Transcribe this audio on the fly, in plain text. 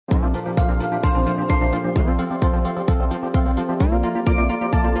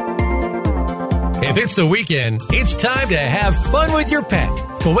If it's the weekend, it's time to have fun with your pet.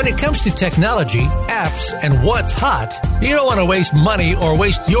 But when it comes to technology, apps, and what's hot, you don't want to waste money or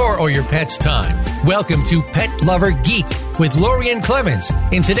waste your or your pet's time. Welcome to Pet Lover Geek with Lorian Clemens.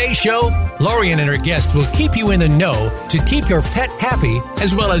 In today's show, Lorian and her guests will keep you in the know to keep your pet happy,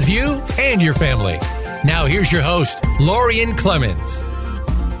 as well as you and your family. Now here's your host, Lorian Clemens.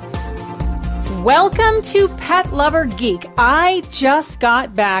 Welcome to Pet Lover Geek. I just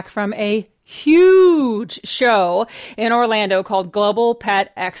got back from a huge show in Orlando called Global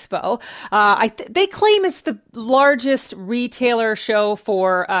Pet Expo. They claim it's the largest retailer show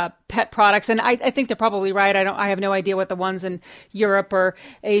for pet products, and I think they're probably right. I have no idea what the ones in Europe or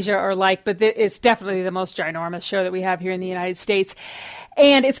Asia are like, but it's definitely the most ginormous show that we have here in the United States.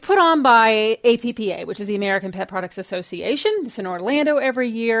 And it's put on by APPA, which is the American Pet Products Association. It's in Orlando every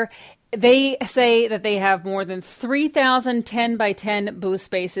year. They say that they have more than 3,000 10 by 10 booth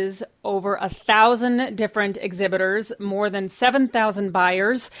spaces, over 1,000 different exhibitors, more than 7,000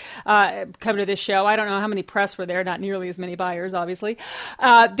 buyers come to this show. I don't know how many press were there, not nearly as many buyers, obviously.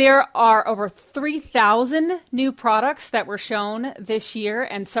 There are over 3,000 new products that were shown this year,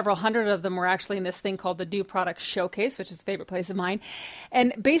 and several hundred of them were actually in this thing called the New Product Showcase, which is a favorite place of mine.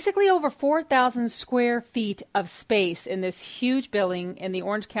 And basically over 4,000 square feet of space in this huge building in the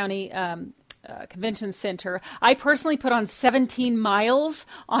Orange County Convention Center. I personally put on 17 miles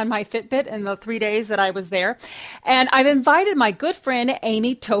on my Fitbit in the 3 days that I was there. And I've invited my good friend,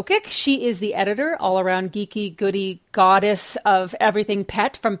 Amy Tokic. She is the editor, all-around geeky, goody goddess of everything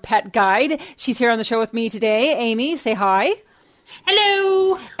pet from Pet Guide. She's here on the show with me today. Amy, say hi.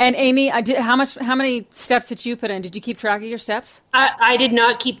 Hello. And Amy, how many steps did you put in? Did you keep track of your steps? I did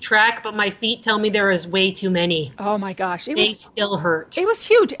not keep track, but my feet tell me there is way too many. Oh my gosh. They still hurt. It was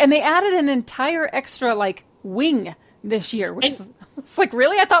huge. And they added an entire extra wing this year, which is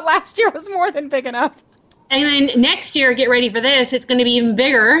really? I thought last year was more than big enough. And then next year, get ready for this, it's going to be even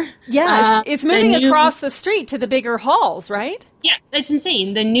bigger. Yeah, it's moving across the street to the bigger halls, right? Yeah, it's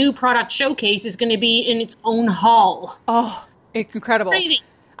insane. The new product showcase is going to be in its own hall. Oh, incredible. Crazy.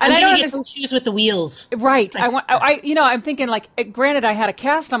 And I don't get those shoes with the wheels. Right. I'm thinking granted, I had a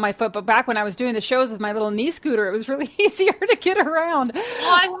cast on my foot, but back when I was doing the shows with my little knee scooter, it was really easier to get around.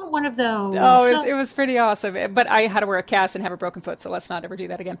 Oh, I want one of those. Oh, it was pretty awesome. But I had to wear a cast and have a broken foot, so let's not ever do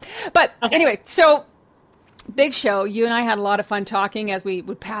that again. But Anyway, so big show. You and I had a lot of fun talking as we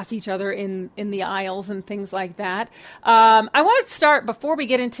would pass each other in the aisles and things like that. I want to start, before we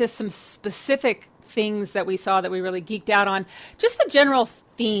get into some specific things that we saw that we really geeked out on, just the general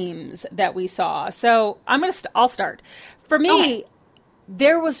themes that we saw. So I'll start. For me,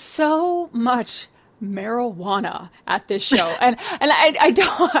 there was so much marijuana at this show, and I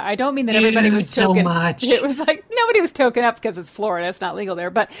don't mean that everybody was token. So much. It was like nobody was token up because it's Florida; it's not legal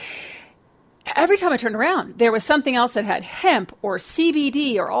there, but every time I turned around, there was something else that had hemp or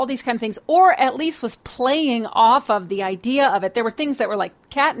CBD or all these kind of things, or at least was playing off of the idea of it. There were things that were like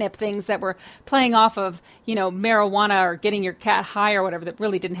catnip things that were playing off of, marijuana or getting your cat high or whatever, that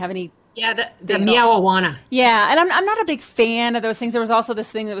really didn't have any. Yeah, the meow-awana. Yeah, and I'm not a big fan of those things. There was also this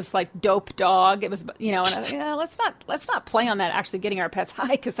thing that was like dope dog. It was, let's not play on that, actually getting our pets high,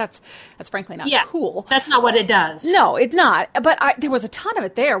 because that's frankly not cool. That's not what it does. No, it's not. But there was a ton of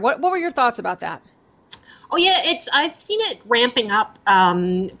it there. What were your thoughts about that? Oh, yeah, I've seen it ramping up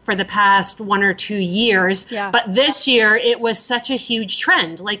for the past 1 or 2 years. Yeah. But this year, it was such a huge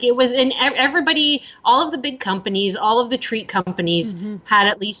trend. Like, it was in everybody, all of the big companies, all of the treat companies had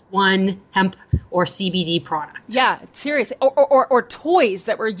at least one hemp or CBD product. Yeah, seriously. Or toys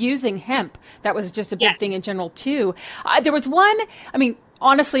that were using hemp. That was just a big thing in general, too. There was one,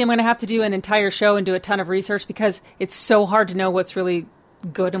 honestly, I'm going to have to do an entire show and do a ton of research, because it's so hard to know what's really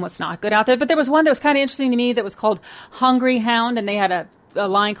good and what's not good out there. But there was one that was kind of interesting to me that was called Hungry Hound, and they had a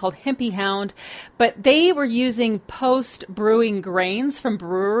line called Hempy Hound, but they were using post-brewing grains from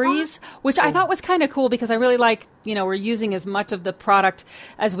breweries, which I thought was kind of cool, because I really like, we're using as much of the product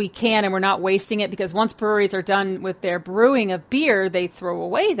as we can, and we're not wasting it, because once breweries are done with their brewing of beer, they throw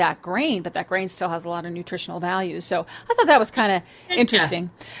away that grain, but that grain still has a lot of nutritional value. So I thought that was kind of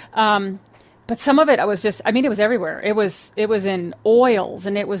interesting. But some of it, it was everywhere. It was in oils,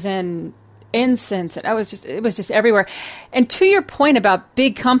 and it was in incense, and it was just everywhere. And to your point about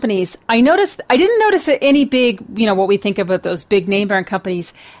big companies, I didn't notice that any big, what we think of those big name brand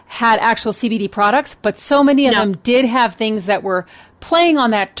companies had actual CBD products, but so many of them did have things that were playing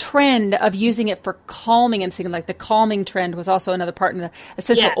on that trend of using it for calming, and something like the calming trend was also another part, and the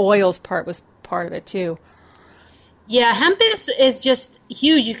essential oils part was part of it too. Yeah, hemp is just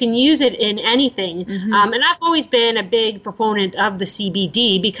huge. You can use it in anything. And I've always been a big proponent of the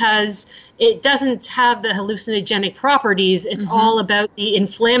CBD because it doesn't have the hallucinogenic properties. It's all about the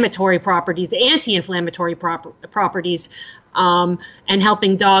inflammatory properties, the anti-inflammatory properties, and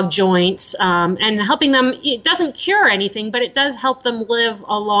helping dog joints, and helping them. It doesn't cure anything, but it does help them live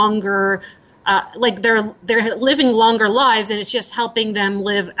a longer like they're living longer lives, and it's just helping them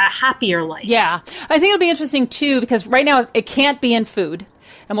live a happier life. Yeah. I think it'll be interesting too, because right now it can't be in food.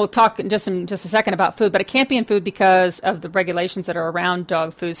 And we'll talk in just a second about food, but it can't be in food because of the regulations that are around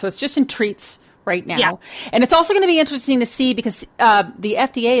dog food. So it's just in treats right now. Yeah. And it's also going to be interesting to see because the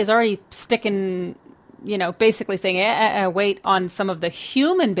FDA is already sticking, basically saying, wait on some of the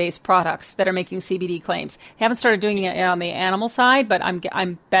human-based products that are making CBD claims. They haven't started doing it on the animal side, but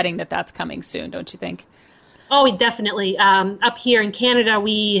I'm betting that that's coming soon, don't you think? Oh, definitely. Up here in Canada,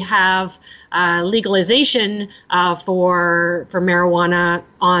 we have legalization for marijuana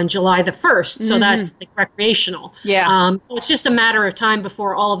on July the 1st. So that's like recreational. Yeah. So it's just a matter of time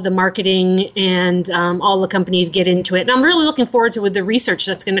before all of the marketing and all the companies get into it. And I'm really looking forward to the research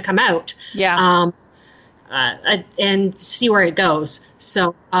that's going to come out. Yeah. And see where it goes.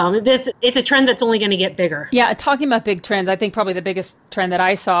 So it's a trend that's only going to get bigger. Yeah, talking about big trends, I think probably the biggest trend that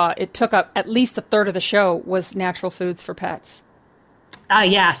I saw, it took up at least a third of the show, was natural foods for pets.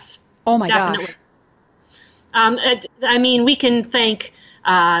 Yes. Oh my definitely. gosh. I mean, we can thank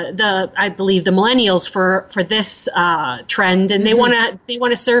I believe the millennials for this trend, and they want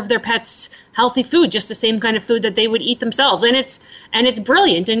to serve their pets healthy food, just the same kind of food that they would eat themselves, and it's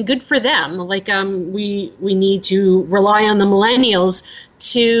brilliant and good for them. Like we need to rely on the millennials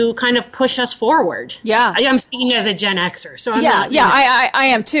to kind of push us forward. Yeah, I'm speaking as a Gen Xer, so I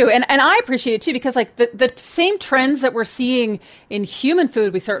am too, and I appreciate it too, because like the same trends that we're seeing in human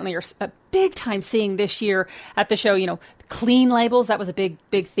food, we certainly are big time seeing this year at the show. Clean labels, that was a big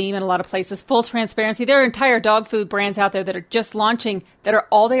theme in a lot of places. Full transparency. There are entire dog food brands out there that are just launching, that are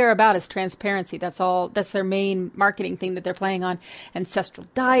all they are about is transparency. That's their main marketing thing that they're playing on. Ancestral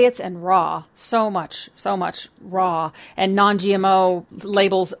diets and raw. So much raw and non-GMO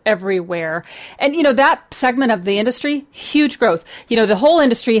labels everywhere. And, that segment of the industry, huge growth. The whole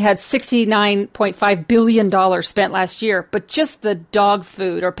industry had $69.5 billion spent last year, but just the dog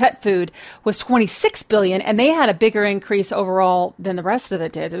food or pet food was $26 billion, and they had a bigger increase overall than the rest of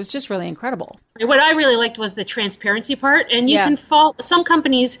it did. It was just really incredible. What I really liked was the transparency part, and you can some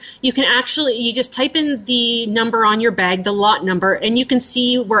companies, you just type in the number on your bag, the lot number, and you can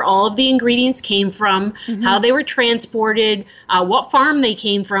see where all of the ingredients came from, how they were transported, what farm they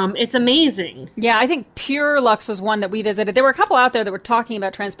came from. It's amazing. Yeah, I think Pure Lux was one that we visited. There were a couple out there that were talking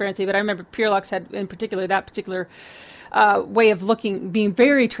about transparency, but I remember Pure Lux had in particular that particular way of being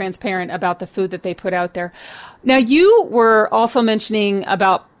very transparent about the food that they put out there. Now, you were also mentioning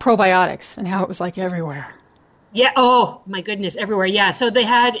about probiotics and how it was like everywhere. Yeah. Oh my goodness, everywhere. Yeah. So they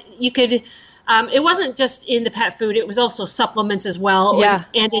had, it wasn't just in the pet food, it was also supplements as well.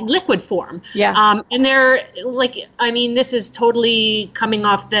 And in liquid form. Yeah. And they're this is totally coming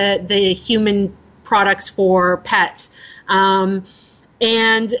off the human products for pets.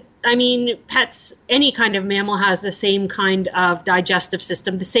 Pets, any kind of mammal has the same kind of digestive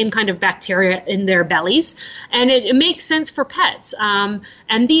system, the same kind of bacteria in their bellies, and it makes sense for pets. And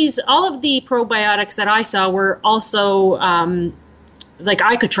all of the probiotics that I saw were also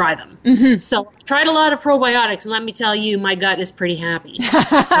I could try them. So I tried a lot of probiotics, and let me tell you, my gut is pretty happy.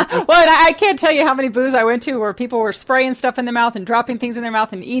 Well, I can't tell you how many booths I went to where people were spraying stuff in their mouth and dropping things in their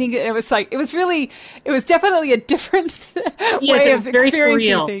mouth and eating it. It was definitely a different way of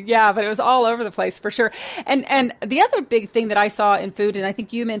experiencing things. Yeah, but it was all over the place for sure. And the other big thing that I saw in food, and I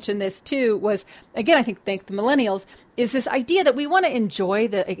think you mentioned this too, was, again, I think thank the millennials, is this idea that we want to enjoy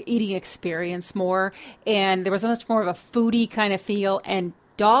the eating experience more. And there was a much more of a foodie kind of feel, and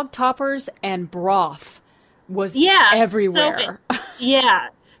dog toppers and broth was everywhere.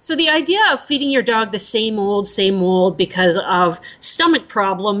 So the idea of feeding your dog the same old because of stomach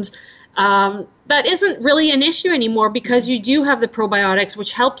problems, that isn't really an issue anymore, because you do have the probiotics,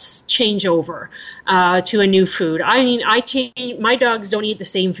 which helps change over to a new food. My dogs don't eat the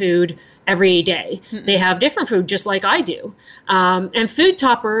same food every day. They have different food, just like I do. And food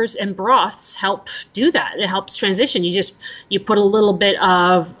toppers and broths help do that. It helps transition. You put a little bit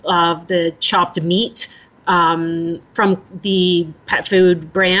of the chopped meat from the pet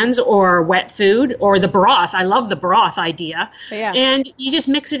food brands or wet food or the broth. I love the broth idea. Yeah. And you just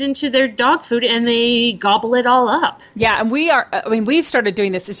mix it into their dog food and they gobble it all up. Yeah, and we've started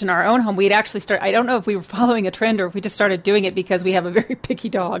doing this just in our own home. We'd actually started, I don't know if we were following a trend or if we just started doing it because we have a very picky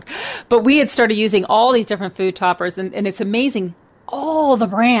dog, but we had started using all these different food toppers, and it's amazing, all the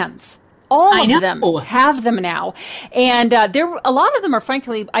brands. All of them have them now. And a lot of them are,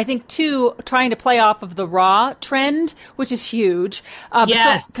 frankly, I think, too, trying to play off of the raw trend, which is huge.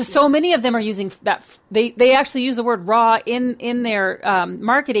 Yes. Because so many of them are using that. They actually use the word raw in their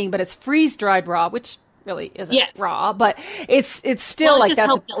marketing, but it's freeze-dried raw, which really isn't raw, but it's still it just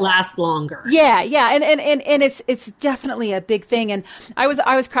helps it last longer. Yeah, and it's definitely a big thing. And I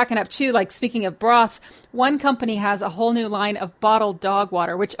was cracking up too. Like, speaking of broths, one company has a whole new line of bottled dog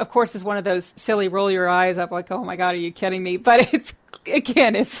water, which of course is one of those silly roll your eyes up, like, oh my God, are you kidding me? But it's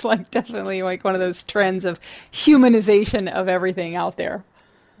like definitely like one of those trends of humanization of everything out there.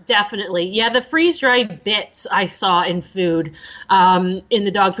 Definitely. Yeah, the freeze-dried bits I saw in food, in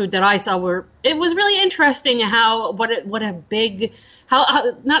the dog food that I saw it was really interesting how it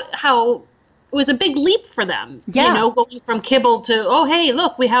was a big leap for them. Yeah. You know, going from kibble to, oh, hey,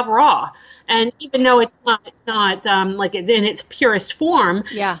 look, we have raw. And even though it's not like in its purest form,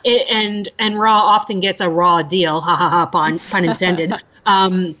 and raw often gets a raw deal, pun intended.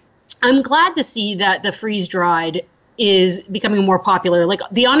 I'm glad to see that the freeze-dried is becoming more popular. Like,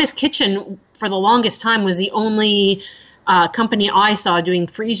 The Honest Kitchen for the longest time was the only company I saw doing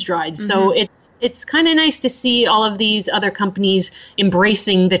freeze-dried. So it's kind of nice to see all of these other companies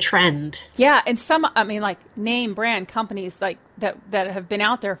embracing the trend. Yeah, and some, I mean, like, name brand companies like that have been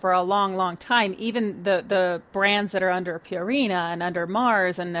out there for a long, long time. Even the brands that are under Purina and under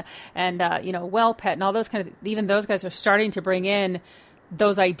Mars and Well Pet and all those kind of, even those guys are starting to bring in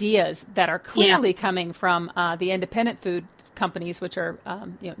those ideas that are clearly coming from the independent food companies, which are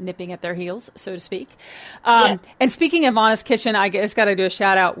nipping at their heels, so to speak. And speaking of Honest Kitchen, I just got to do a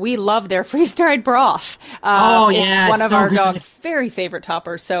shout out. We love their freeze-dried broth. It's one of our dog's very favorite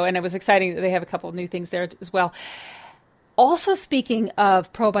toppers. So, and it was exciting that they have a couple of new things there as well. Also, speaking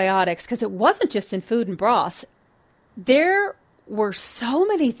of probiotics, because it wasn't just in food and broths, there were so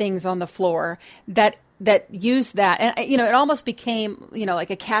many things on the floor that used that. And, it almost became, like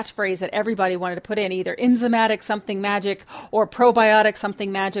a catchphrase that everybody wanted to put in, either enzymatic something magic or probiotic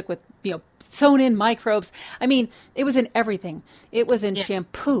something magic with, sewn in microbes. I mean, it was in everything. It was in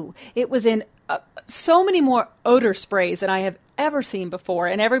shampoo. It was in so many more odor sprays than I have ever seen before.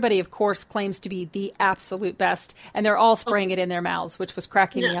 And everybody, of course, claims to be the absolute best. And they're all spraying it in their mouths, which was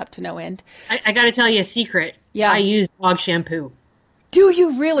cracking me up to no end. I got to tell you a secret. Yeah. I use dog shampoo. Do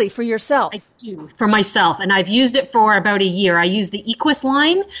you really, for yourself? I do, for myself. And I've used it for about a year. I use the Equus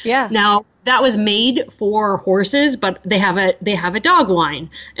line. Yeah. Now, that was made for horses, but they have a dog line.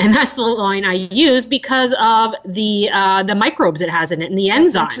 And that's the line I use because of the microbes it has in it and the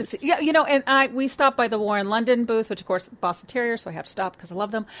enzymes. Yeah, and we stopped by the Warren London booth, which, of course, Boston Terrier, so I have to stop because I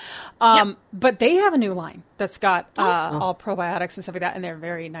love them. But they have a new line that's got all probiotics and stuff like that, and they're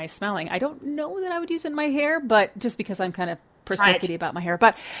very nice smelling. I don't know that I would use it in my hair, but just because I'm kind of persnickety about my hair.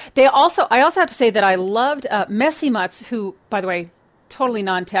 But I also have to say that I loved Messy Mutts, who, by the way, totally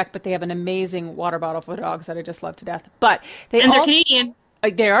non-tech, but they have an amazing water bottle for dogs that I just love to death. But they're Canadian.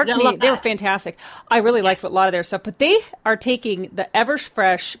 They are Canadian. They were fantastic. I really liked a lot of their stuff. But they are taking the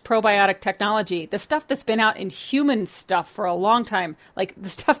Everfresh probiotic technology, the stuff that's been out in human stuff for a long time, like the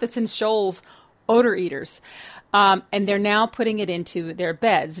stuff that's in Scholl's odor eaters. And they're now putting it into their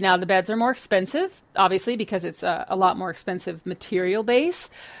beds. Now, the beds are more expensive, obviously, because it's a lot more expensive material base.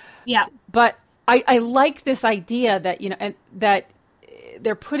 Yeah. But I like this idea that, and that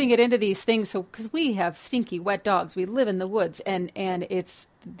they're putting it into these things. So, because we have stinky, wet dogs, we live in the woods, and it's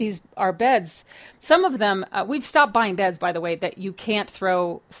our beds. Some of them, we've stopped buying beds, by the way, that you can't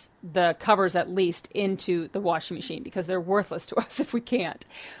throw the covers at least into the washing machine because they're worthless to us if we can't.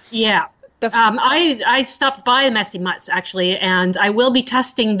 Yeah. I stopped by Messy Mutts, actually, and I will be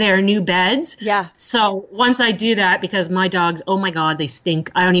testing their new beds. Yeah. So once I do that, because my dogs, oh my God, they stink.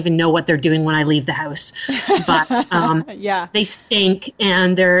 I don't even know what they're doing when I leave the house. But they stink,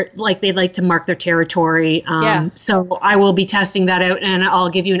 and they like to mark their territory. So I will be testing that out, and I'll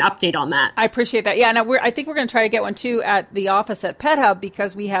give you an update on that. I appreciate that. Yeah, now I think we're going to try to get one, too, at the office at Pet Hub,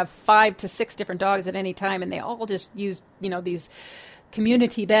 because we have 5 to 6 different dogs at any time, and they all just use, these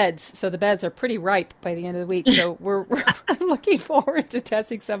community beds, so the beds are pretty ripe by the end of the week. So we're looking forward to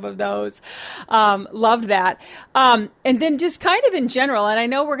testing some of those. Loved that. And then just kind of in general, and I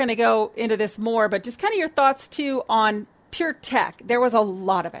know we're going to go into this more, but just kind of your thoughts too on pure tech. There was a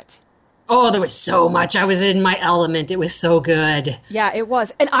lot of it. Oh, there was so much. I was in my element. It was so good. Yeah, it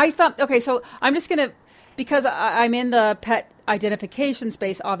was. And I thought, okay, so I'm just going to, because I'm in the pet identification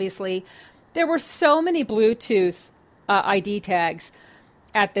space, obviously, there were so many Bluetooth ID tags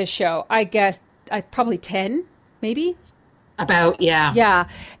at this show. I guess probably 10, maybe? About, yeah. Yeah.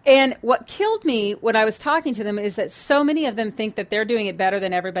 And what killed me when I was talking to them is that so many of them think that they're doing it better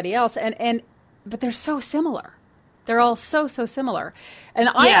than everybody else. But they're so similar. They're all so similar. And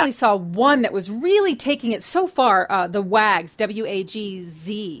I only saw one that was really taking it so far, the WAGZ,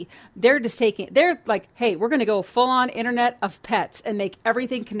 WAGZ. They're like, hey, we're going to go full on Internet of Pets and make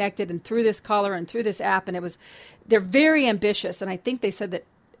everything connected and through this collar and through this app. And they're very ambitious. And I think they said that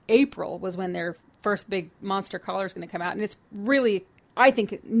April was when their first big monster collar is going to come out. And it's really, I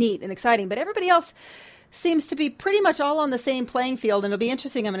think, neat and exciting. But everybody else seems to be pretty much all on the same playing field, and it'll be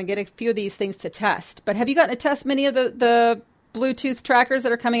interesting. I'm going to get a few of these things to test. But have you gotten to test many of the Bluetooth trackers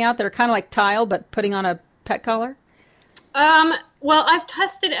that are coming out that are kind of like Tile, but putting on a pet collar? Well, I've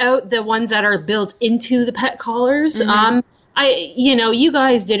tested out the ones that are built into the pet collars. You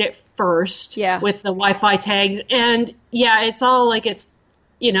guys did it first with the Wi-Fi tags, and it's all like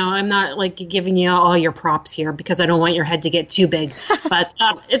I'm not like giving you all your props here because I don't want your head to get too big, but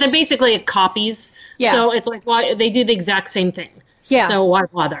they're basically copies. Yeah. So it's like, why they do the exact same thing. Yeah. So why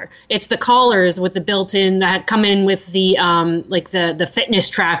bother? It's the collars with the built-in that come in with the the fitness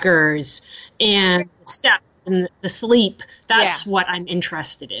trackers and steps and the sleep. That's what I'm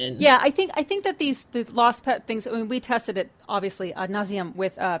interested in. Yeah, I think that the Lost Pet things. I mean, we tested it obviously ad nauseum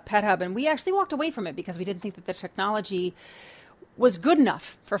with Pet Hub, and we actually walked away from it because we didn't think that the technology was good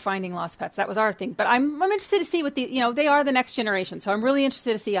enough for finding lost pets. That was our thing. But I'm interested to see what they are the next generation. So I'm really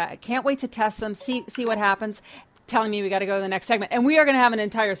interested to see. I can't wait to test them, see what happens. Telling me we got to go to the next segment. And we are going to have an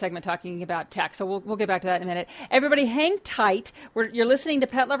entire segment talking about tech. So we'll get back to that in a minute. Everybody hang tight. You're listening to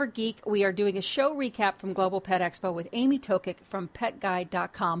Pet Lover Geek. We are doing a show recap from Global Pet Expo with Amy Tokik from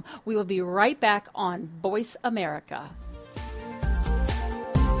PetGuide.com. We will be right back on Voice America.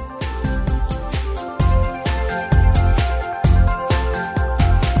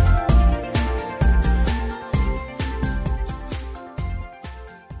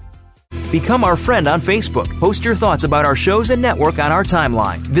 Become our friend on Facebook. Post your thoughts about our shows and network on our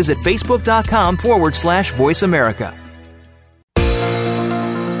timeline. Visit Facebook.com/Voice America.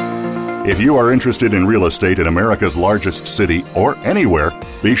 If you are interested in real estate in America's largest city or anywhere,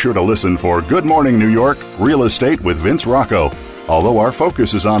 be sure to listen for Good Morning New York, Real Estate with Vince Rocco. Although our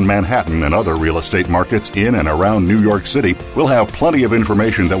focus is on Manhattan and other real estate markets in and around New York City, we'll have plenty of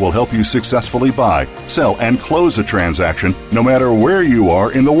information that will help you successfully buy, sell, and close a transaction no matter where you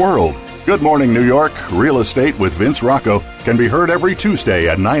are in the world. Good Morning New York, Real Estate with Vince Rocco can be heard every Tuesday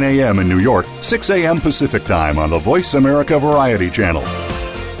at 9 a.m. in New York, 6 a.m. Pacific Time on the Voice America Variety Channel.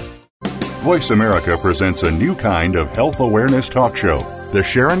 Voice America presents a new kind of health awareness talk show, the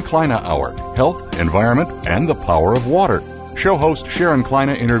Sharon Kleina Hour, Health, Environment, and the Power of Water. Show host Sharon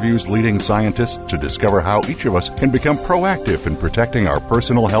Kleina interviews leading scientists to discover how each of us can become proactive in protecting our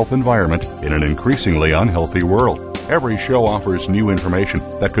personal health environment in an increasingly unhealthy world. Every show offers new information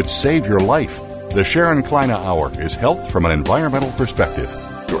that could save your life. The Sharon Kleina Hour is health from an environmental perspective,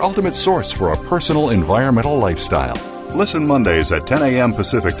 your ultimate source for a personal environmental lifestyle. Listen Mondays at 10 a.m.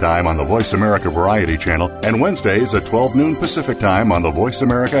 Pacific Time on the Voice America Variety Channel and Wednesdays at 12 noon Pacific Time on the Voice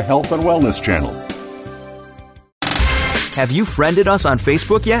America Health and Wellness Channel. Have you friended us on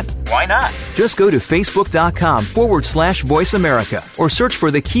Facebook yet? Why not? Just go to Facebook.com/Voice America or search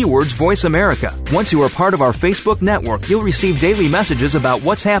for the keywords Voice America. Once you are part of our Facebook network, you'll receive daily messages about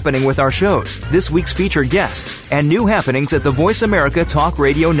what's happening with our shows, this week's featured guests, and new happenings at the Voice America Talk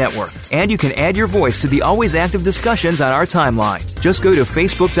Radio Network. And you can add your voice to the always active discussions on our timeline. Just go to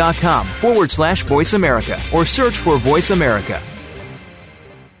Facebook.com/Voice America or search for Voice America.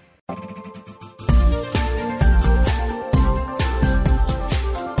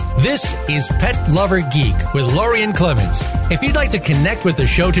 This is Pet Lover Geek with Lorian Clemens. If you'd like to connect with the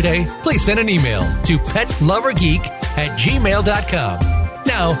show today, please send an email to petlovergeek@gmail.com.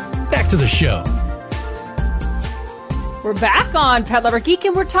 Now, back to the show. We're back on Pet Lover Geek,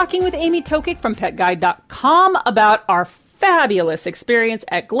 and we're talking with Amy Tokik from PetGuide.com about our fabulous experience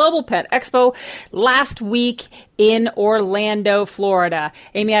at Global Pet Expo last week in Orlando, Florida.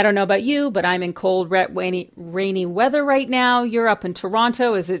 Amy, I don't know about you, but I'm in cold, wet, rainy weather right now. You're up in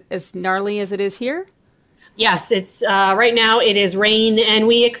Toronto. Is it as gnarly as it is here? Yes, it's right now it is rain, and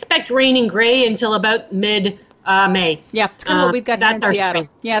we expect rain and gray until about mid-May. Yeah, it's kind of what we've got here in Seattle. Spring.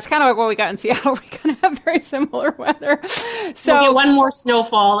 Yeah, it's kind of what we got in Seattle. We're going to have very similar weather. So we'll get one more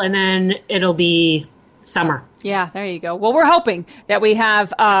snowfall, and then it'll be summer. Yeah, there you go. Well, we're hoping that we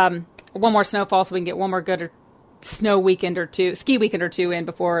have one more snowfall so we can get one more good ski weekend or two in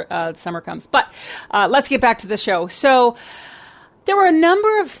before summer comes. But let's get back to the show. So there were a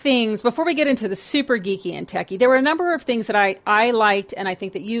number of things, before we get into the super geeky and techie, there were a number of things that I liked and I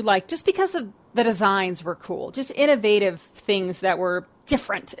think that you liked just because of the designs were cool, just innovative things that were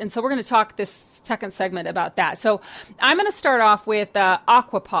different. And so we're going to talk this second segment about that. So I'm going to start off with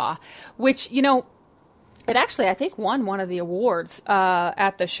Aquapaw, which, it actually, I think, won one of the awards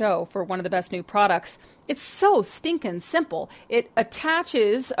at the show for one of the best new products. It's so stinking simple. It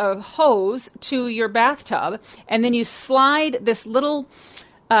attaches a hose to your bathtub, and then you slide this little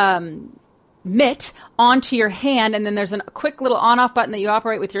mitt onto your hand, and then there's a quick little on-off button that you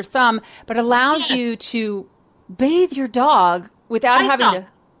operate with your thumb, but allows you to bathe your dog without having to...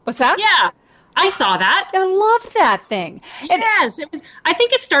 What's that? Yeah. I saw that. I loved that thing. Yes, it was. I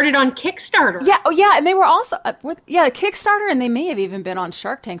think it started on Kickstarter. Yeah, and they were also Kickstarter, and they may have even been on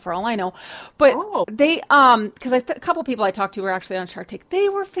Shark Tank for all I know. But they, because a couple of people I talked to were actually on Shark Tank. They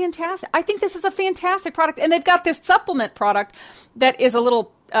were fantastic. I think this is a fantastic product, and they've got this supplement product that is a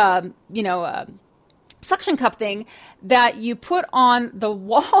little, suction cup thing that you put on the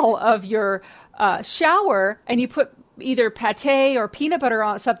wall of your shower, and you put either pate or peanut butter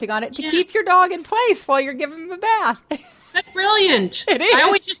or something on it to keep your dog in place while you're giving him a bath. That's brilliant. It is. I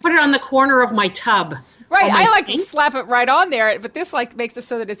always just put it on the corner of my tub. Right. I like to slap it right on there, but this makes it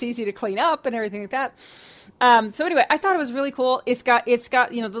so that it's easy to clean up and everything like that. So anyway, I thought it was really cool. It's got the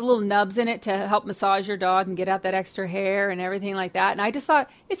little nubs in it to help massage your dog and get out that extra hair and everything like that. And I just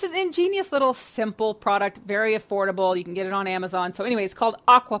thought it's an ingenious little simple product, very affordable. You can get it on Amazon. So anyway, it's called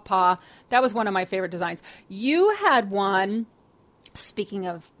Aquapaw. That was one of my favorite designs. You had one, speaking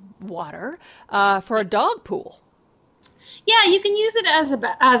of water, for a dog pool. Yeah, you can use it as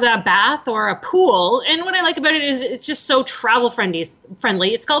a bath or a pool. And what I like about it is it's just so travel friendly.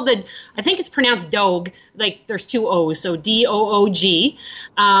 It's called I think it's pronounced Doog. Like there's two O's, so Doog.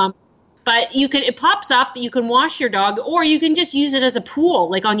 But it pops up. You can wash your dog, or you can just use it as a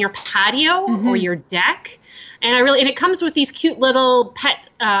pool, like on your patio or your deck. And it comes with these cute little pet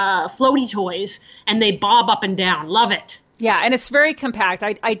floaty toys, and they bob up and down. Love it. Yeah, and it's very compact.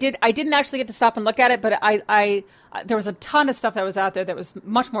 I didn't actually get to stop and look at it, but there was a ton of stuff that was out there that was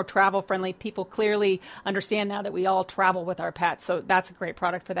much more travel friendly. People clearly understand now that we all travel with our pets, so that's a great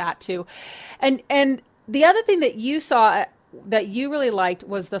product for that too. And the other thing that you saw that you really liked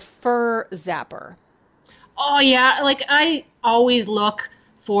was the fur zapper. Oh yeah, like I always look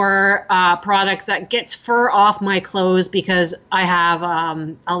for products that gets fur off my clothes because I have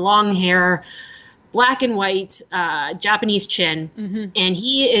a long hair, black and white Japanese chin, and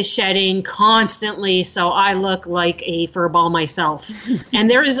he is shedding constantly, so I look like a fur ball myself. And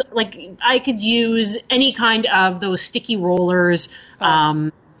there is, I could use any kind of those sticky rollers.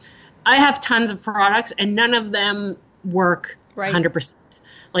 I have tons of products, and none of them work 100%.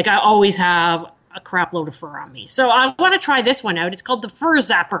 Like, I always have a crap load of fur on me. So I want to try this one out. It's called the Fur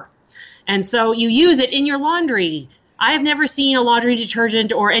Zapper. And so you use it in your laundry. I have never seen a laundry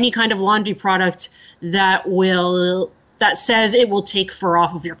detergent or any kind of laundry product that says it will take fur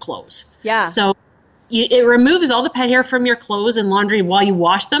off of your clothes. Yeah. So it removes all the pet hair from your clothes and laundry while you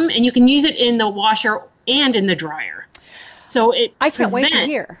wash them, and you can use it in the washer and in the dryer. So I can't wait to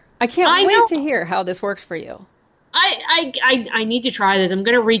hear. I can't wait to hear how this works for you. I need to try this. I'm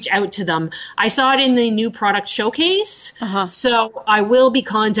going to reach out to them. I saw it in the new product showcase, so I will be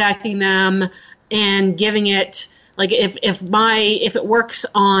contacting them and giving it. Like if it works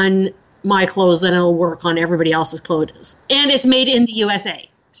on my clothes, then it'll work on everybody else's clothes. And it's made in the USA.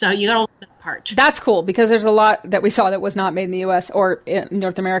 So you got to look at that part. That's cool, because there's a lot that we saw that was not made in the US or in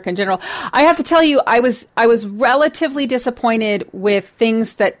North America in general. I have to tell you, I was relatively disappointed with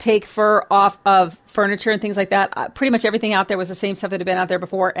things that take fur off of furniture and things like that. Pretty much everything out there was the same stuff that had been out there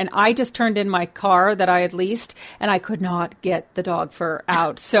before. And I just turned in my car that I had leased, and I could not get the dog fur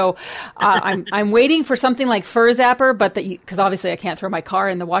out. So I'm waiting for something like Fur Zapper, but because obviously I can't throw my car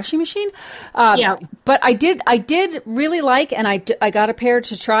in the washing machine. But I did really like, and I got a pair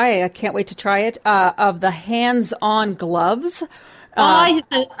to try. I can't wait to try it, of the hands-on gloves.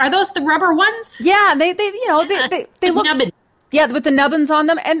 Are those the rubber ones? Yeah, they look. Nubbins. Yeah, with the nubbins on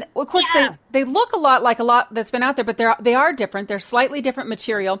them, and of course they look a lot like a lot that's been out there, but they are different. They're slightly different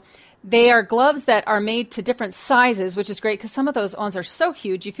material. They are gloves that are made to different sizes, which is great because some of those ones are so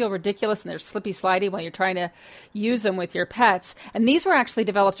huge you feel ridiculous and they're slippy slidey while you're trying to use them with your pets. And these were actually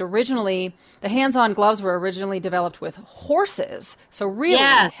developed originally, the hands-on gloves were originally developed with horses, so really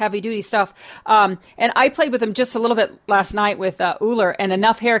heavy-duty stuff. And I played with them just a little bit last night with Uller, and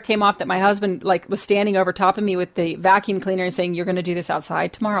enough hair came off that my husband was standing over top of me with the vacuum cleaner and saying, "You're going to do this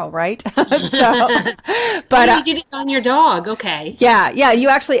outside tomorrow, right?" But you did it on your dog, okay? Yeah, you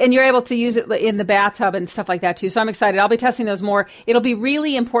actually, and you're able to use it in the bathtub and stuff like that too. So I'm excited. I'll be testing those more. It'll be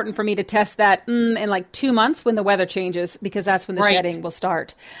really important for me to test that in like 2 months when the weather changes, because that's when the shedding will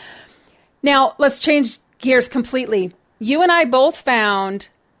start. Now let's change gears completely. You and I both found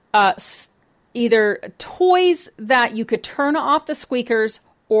either toys that you could turn off the squeakers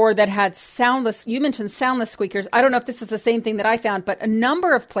or that had soundless. You mentioned soundless squeakers. I don't know if this is the same thing that I found, but a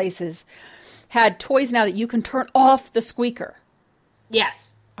number of places had toys now that you can turn off the squeaker.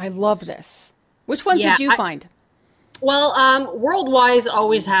 Yes. I love this. Which ones did you find? Well, Worldwise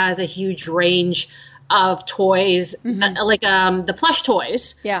always has a huge range of toys, like the plush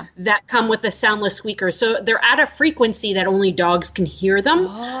toys that come with a soundless squeaker. So they're at a frequency that only dogs can hear them.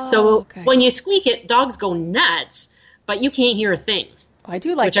 When you squeak it, dogs go nuts, but you can't hear a thing. I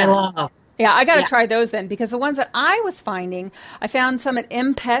do like which that. I love. Yeah, I got to try those then, because the ones that I was finding, I found some at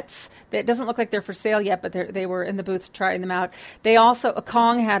M-Pets that doesn't look like they're for sale yet, but they were in the booth trying them out. They also,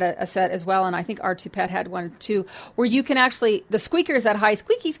 Kong had a set as well, and I think R2 Pet had one too, where you can actually, the squeaker is that high,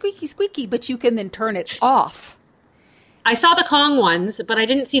 squeaky, squeaky, squeaky, but you can then turn it off. I saw the Kong ones, but I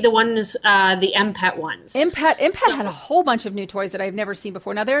didn't see the ones, the M-Pet ones. M-Pet had a whole bunch of new toys that I've never seen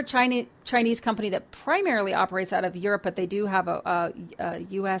before. Now, they're a Chinese company that primarily operates out of Europe, but they do have a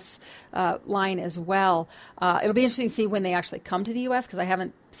U.S. Line as well. It'll be interesting to see when they actually come to the U.S. because I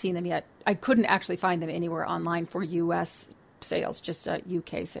haven't seen them yet. I couldn't actually find them anywhere online for U.S. sales, just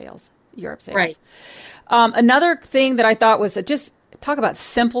U.K. sales, Europe sales. Right. Another thing that I thought was just talk about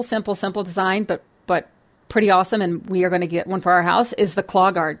simple design, but pretty awesome, and we are going to get one for our house, is the Claw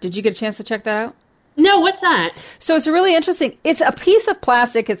Guard. Did you get a chance to check that out? No, what's that? So it's really interesting. It's a piece of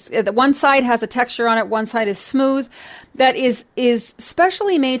plastic. It's one side has a texture on it, one side is smooth, that is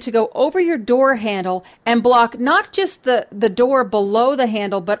specially made to go over your door handle and block not just the door below the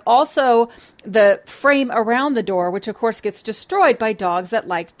handle, but also the frame around the door, which of course gets destroyed by dogs that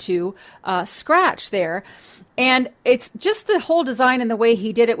like to scratch there. And it's just the whole design and the way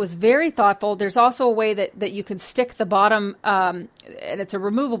he did it was very thoughtful. There's also a way that you can stick the bottom, and it's a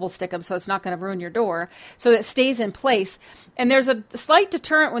removable stickum, so it's not going to ruin your door, so that it stays in place. And there's a slight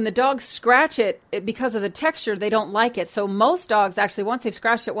deterrent when the dogs scratch it because of the texture. They don't like it. So most dogs actually, once they've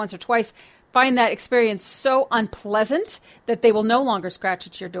scratched it once or twice, find that experience so unpleasant that they will no longer scratch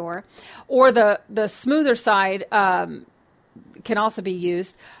at your door. Or the smoother side can also be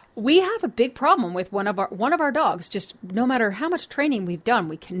used. We have a big problem with one of our dogs. Just no matter how much training we've done,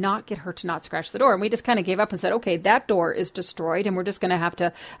 we cannot get her to not scratch the door. And we just kind of gave up and said, okay, that door is destroyed, and we're just going to have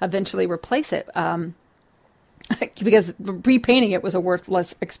to eventually replace it. Because repainting it was a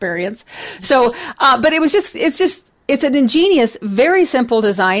worthless experience. So, but it's an ingenious, very simple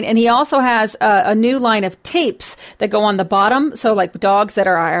design. And he also has a new line of tapes that go on the bottom. So like dogs that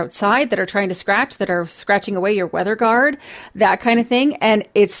are outside that are trying to scratch, that are scratching away your weather guard, that kind of thing. And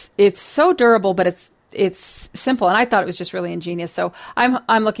it's so durable, but it's simple. And I thought it was just really ingenious. So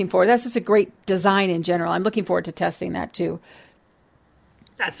I'm looking forward. That's just a great design in general. I'm looking forward to testing that too.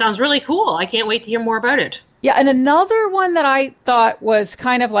 That sounds really cool. I can't wait to hear more about it. Yeah. And another one that I thought was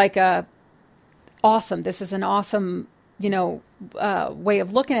kind of like awesome. This is an awesome, way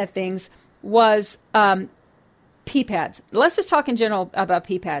of looking at things was pee pads. Let's just talk in general about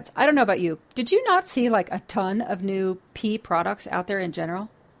pee pads. I don't know about you. Did you not see like a ton of new pee products out there in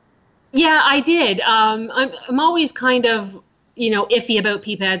general? Yeah, I did. I'm always kind of, iffy about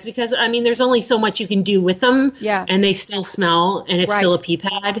pee pads because, there's only so much you can do with them. Yeah. And they still smell, and it's still a pee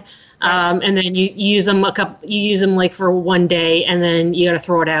pad. Right. And then you use them like for one day, and then you got to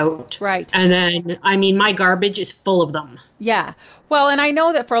throw it out. Right. And then, my garbage is full of them. Yeah. Well, and I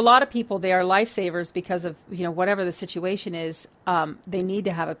know that for a lot of people, they are lifesavers because of, whatever the situation is, they need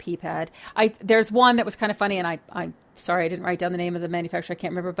to have a pee pad. There's one that was kind of funny, and I'm sorry, I didn't write down the name of the manufacturer. I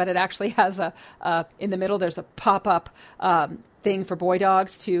can't remember, but it actually has in the middle, there's a pop-up thing for boy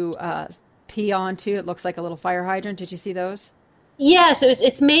dogs to pee onto. It looks like a little fire hydrant. Did you see those? Yeah, so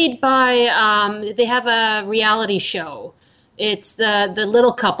it's made by, they have a reality show. It's the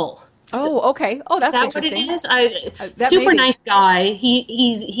Little Couple. Oh, okay. Oh, that's interesting. Is that what it is? Super nice guy.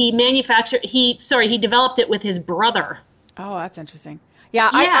 He developed it with his brother. Oh, that's interesting. Yeah,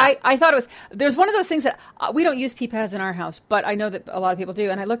 I thought it was, there's one of those things that we don't use pee pads in our house, but I know that a lot of people do.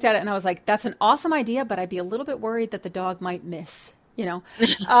 And I looked at it and I was like, that's an awesome idea, but I'd be a little bit worried that the dog might miss, you know.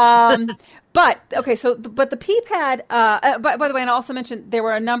 But the pee pad, by the way, and I also mentioned there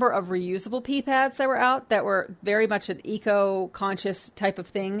were a number of reusable pee pads that were out that were very much an eco-conscious type of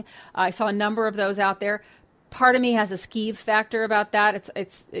thing. I saw a number of those out there. Part of me has a skeeve factor about that.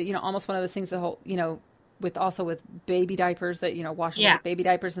 It's you know, almost one of those things, the whole, you know, with baby diapers that, you know, washing with baby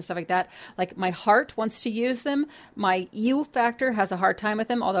diapers and stuff like that. Like, my heart wants to use them. My ew factor has a hard time with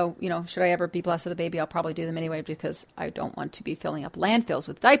them. Although, you know, should I ever be blessed with a baby, I'll probably do them anyway, because I don't want to be filling up landfills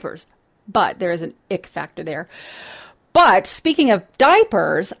with diapers. But there is an ick factor there. But speaking of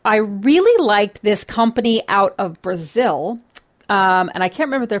diapers, I really liked this company out of Brazil. And I can't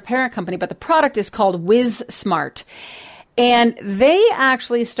remember their parent company, but the product is called WizSmart. And they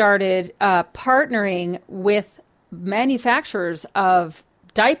actually started partnering with manufacturers of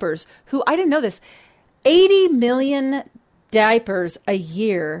diapers who, I didn't know this, 80 million diapers a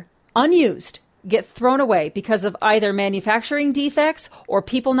year, unused, get thrown away because of either manufacturing defects or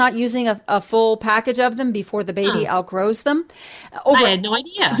people not using a full package of them before the baby outgrows them. I had no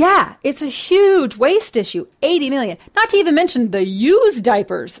idea. Yeah, it's a huge waste issue. 80 million. Not to even mention the used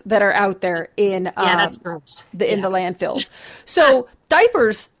diapers that are out there in that's gross. In the landfills. So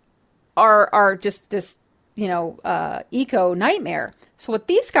diapers are just this, you know, eco nightmare. So what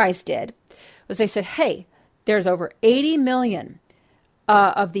these guys did was they said, hey, there's over 80 million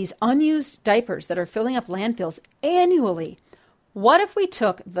of these unused diapers that are filling up landfills annually. What if we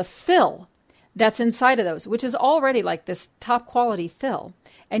took the fill that's inside of those, which is already like this top quality fill,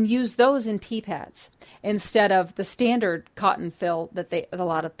 and use those in pee pads instead of the standard cotton fill that a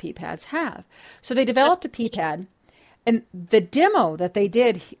lot of pee pads have? So they developed a pee pad, and the demo that they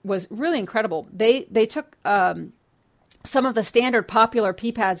did was really incredible. They took some of the standard popular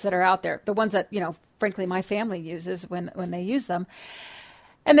pee pads that are out there, the ones that, you know, frankly, my family uses when they use them.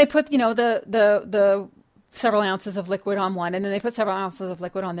 And they put, you know, the several ounces of liquid on one, and then they put several ounces of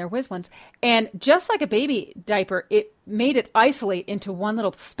liquid on their Whiz ones. And just like a baby diaper, it made it isolate into one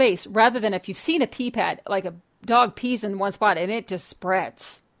little space, rather than, if you've seen a pee pad, like a dog pees in one spot and it just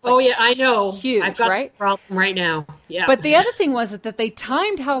spreads. Like, yeah, I know. Huge, I've got right? the problem right now. Yeah. But the other thing was that they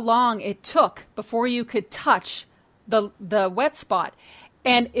timed how long it took before you could touch the wet spot.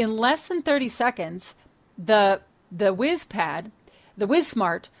 And in less than 30 seconds, the Whiz pad, the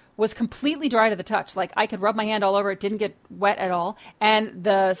WizSmart, was completely dry to the touch. Like, I could rub my hand all over it, didn't get wet at all. And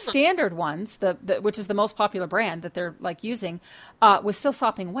the standard ones, which is the most popular brand that they're like using, was still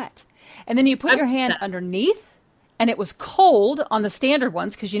sopping wet. And then you put your hand underneath, and it was cold on the standard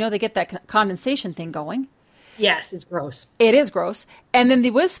ones, because, you know, they get that condensation thing going. Yes, it's gross. It is gross. And then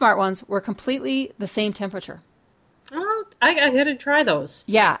the WizSmart ones were completely the same temperature. Oh, I gotta try those.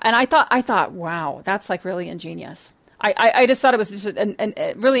 Yeah, and I thought, wow, that's like really ingenious. I just thought it was just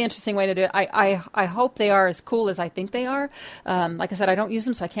a really interesting way to do it. I hope they are as cool as I think they are. Like I said, I don't use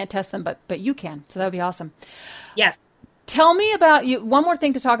them, so I can't test them, but you can. So that would be awesome. Yes. Tell me about you. One more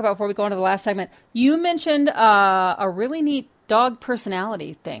thing to talk about before we go into the last segment. You mentioned a really neat dog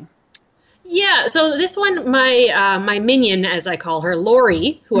personality thing. Yeah, so this one, my minion, as I call her,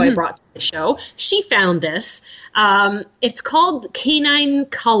 Lori, who I brought to the show, she found this. It's called Canine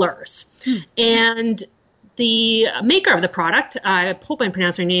Colors. And the maker of the product, I hope I'm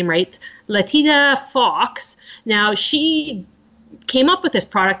pronouncing her name right, Latita Fox. Now, she came up with this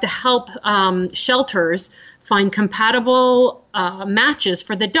product to help shelters find compatible matches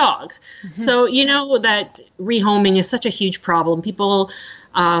for the dogs. So, you know that rehoming is such a huge problem. People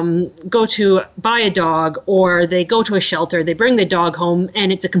go to buy a dog, or they go to a shelter, they bring the dog home,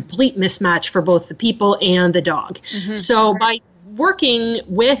 and it's a complete mismatch for both the people and the dog. So by working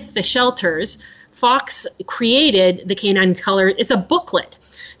with the shelters, Fox created the Canine Color. It's a booklet.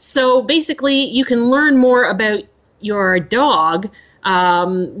 So basically, you can learn more about your dog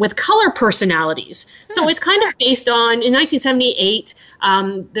with color personalities. So it's kind of based on, in 1978,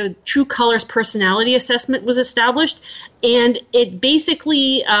 the True Colors Personality Assessment was established, and it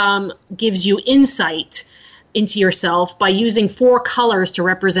basically gives you insight into yourself by using 4 colors to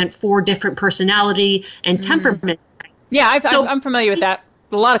represent 4 different personality and temperament types. Yeah, I'm familiar with that.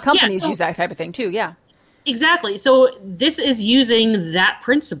 A lot of companies use that type of thing too, yeah. Exactly. So this is using that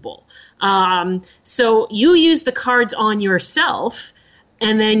principle. So you use the cards on yourself,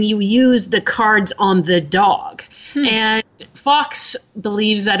 and then you use the cards on the dog. And Fox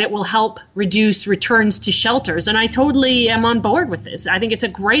believes that it will help reduce returns to shelters. And I totally am on board with this. I think it's a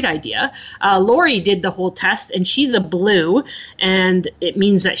great idea. Lori did the whole test, and she's a blue, and it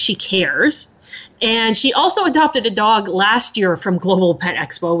means that she cares. And she also adopted a dog last year from Global Pet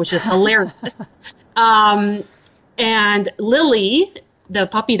Expo, which is hilarious. And Lily, the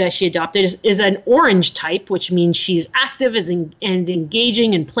puppy that she adopted, is an orange type, which means she's active and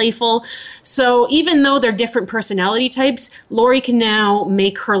engaging and playful. So even though they're different personality types, Lori can now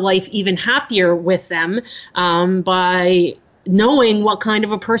make her life even happier with them by knowing what kind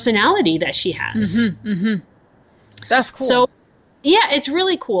of a personality that she has. That's cool. So, yeah, it's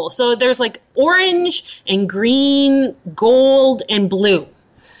really cool. So there's like orange and green, gold, and blue.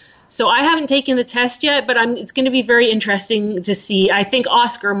 So I haven't taken the test yet, but it's going to be very interesting to see. I think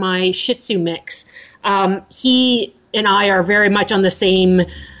Oscar, my Shih Tzu mix, he and I are very much on the same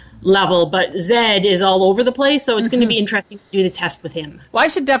level, but Zed is all over the place, so it's going to be interesting to do the test with him. Well, I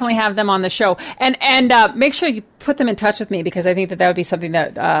should definitely have them on the show, and make sure you put them in touch with me, because I think that would be something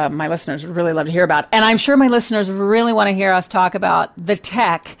that my listeners would really love to hear about. And I'm sure my listeners really want to hear us talk about the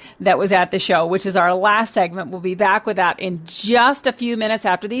tech that was at the show, which is our last segment. We'll be back with that in just a few minutes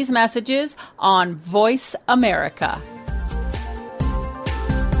after these messages on Voice America.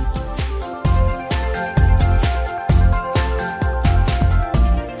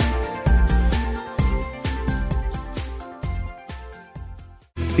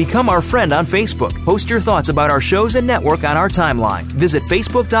 Become our friend on Facebook. Post your thoughts about our shows and network on our timeline. Visit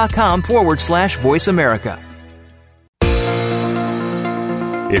Facebook.com/Voice America.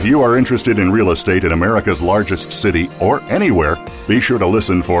 If you are interested in real estate in America's largest city or anywhere, be sure to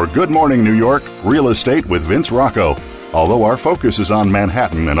listen for Good Morning New York, Real Estate with Vince Rocco. Although our focus is on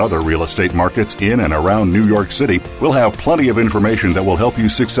Manhattan and other real estate markets in and around New York City, we'll have plenty of information that will help you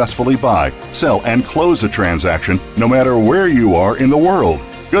successfully buy, sell, and close a transaction no matter where you are in the world.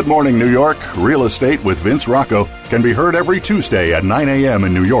 Good Morning New York, Real Estate with Vince Rocco can be heard every Tuesday at 9 a.m.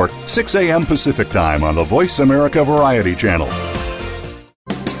 in New York, 6 a.m. Pacific Time on the Voice America Variety Channel.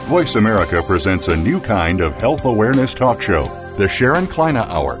 Voice America presents a new kind of health awareness talk show, the Sharon Kleine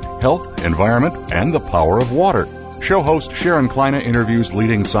Hour, Health, Environment, and the Power of Water. Show host Sharon Kleine interviews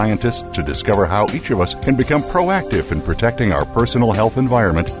leading scientists to discover how each of us can become proactive in protecting our personal health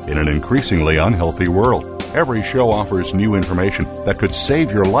environment in an increasingly unhealthy world. Every show offers new information that could save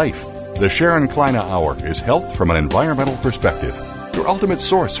your life. The Sharon Kleine Hour is health from an environmental perspective, your ultimate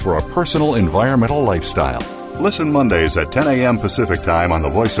source for a personal environmental lifestyle. Listen Mondays at 10 a.m. Pacific Time on the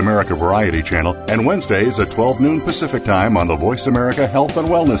Voice America Variety Channel and Wednesdays at 12 noon Pacific Time on the Voice America Health and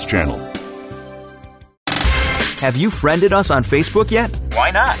Wellness Channel. Have you friended us on Facebook yet? Why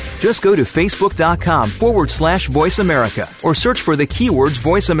not? Just go to Facebook.com/Voice America or search for the keywords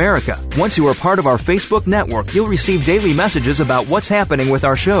Voice America. Once you are part of our Facebook network, you'll receive daily messages about what's happening with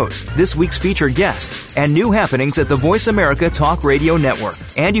our shows, this week's featured guests, and new happenings at the Voice America Talk Radio Network.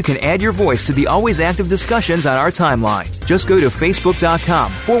 And you can add your voice to the always active discussions on our timeline. Just go to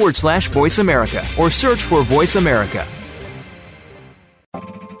Facebook.com/Voice America or search for Voice America.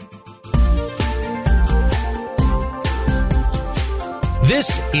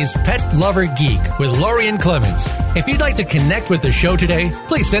 This is Pet Lover Geek with Lori Clemens. If you'd like to connect with the show today,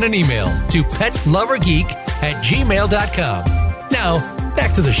 please send an email to petlovergeek@gmail.com. Now,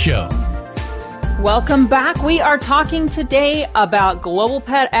 back to the show. Welcome back. We are talking today about Global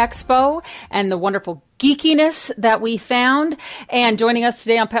Pet Expo and the wonderful geekiness that we found. And joining us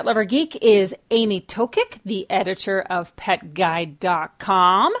today on Pet Lover Geek is Amy Tokic, the editor of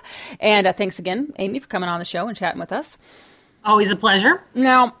PetGuide.com. And thanks again, Amy, for coming on the show and chatting with us. Always a pleasure.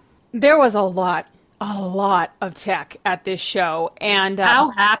 Now, there was a lot of tech at this show. And how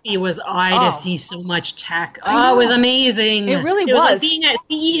happy was I to see so much tech? Oh, it was amazing. It really was. It was like being at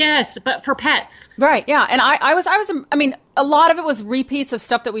CES, but for pets. Right, yeah. And I mean, a lot of it was repeats of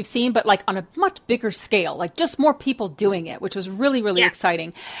stuff that we've seen, but like on a much bigger scale, like just more people doing it, which was really, really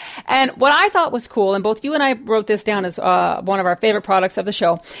exciting. And what I thought was cool, and both you and I wrote this down as one of our favorite products of the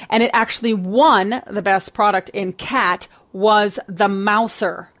show, and it actually won the best product in cat, was the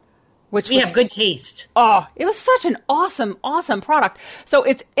Mouser, which we have good taste. Oh, it was such an awesome product. So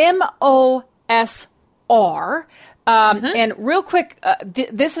it's MOSR. And real quick,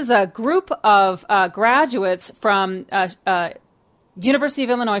 this is a group of graduates from University of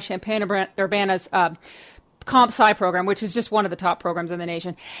Illinois Champaign-Urbana's Comp Sci program, which is just one of the top programs in the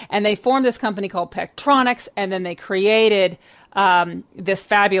nation. And they formed this company called Pectronics, and then they created this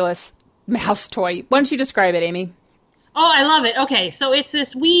fabulous mouse toy. Why don't you describe it, Amy? Oh, I love it. Okay, so it's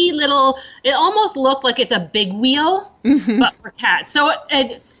this wee little, it almost looked like it's a big wheel, but for cats. So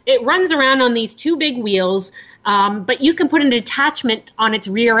it runs around on these two big wheels, but you can put an attachment on its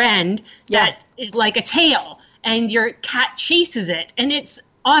rear end that is like a tail, and your cat chases it, and it's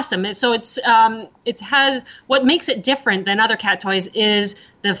awesome. And so it has, what makes it different than other cat toys is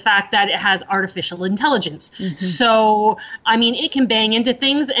the fact that it has artificial intelligence. So, I mean, it can bang into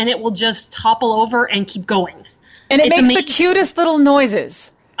things and it will just topple over and keep going. And it makes the cutest little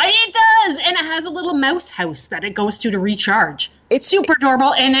noises. It does. And it has a little mouse house that it goes to recharge. It's super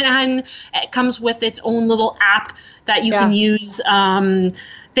adorable. And it comes with its own little app that you can use.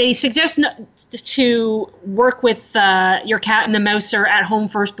 They suggest to work with your cat and the mouse are at home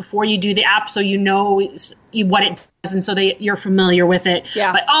first before you do the app, so you know what it does, and so you're familiar with it.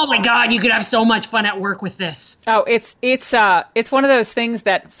 Yeah. But oh my God, you could have so much fun at work with this. Oh, it's one of those things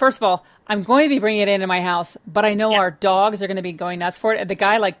that, first of all, I'm going to be bringing it into my house, but I know our dogs are going to be going nuts for it. And the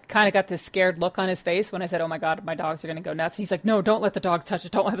guy kind of got this scared look on his face when I said, "Oh my God, my dogs are going to go nuts." He's like, "No, don't let the dogs touch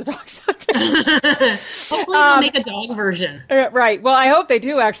it. Don't let the dogs touch it." Hopefully they'll make a dog version. Right. Well, I hope they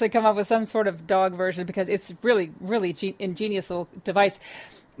do actually come up with some sort of dog version, because it's really, really ingenious little device.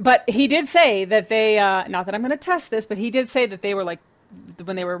 But he did say that they, not that I'm going to test this, but he did say that they were like,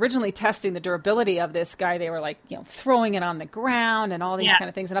 when they were originally testing the durability of this guy, they were like, throwing it on the ground and all these kind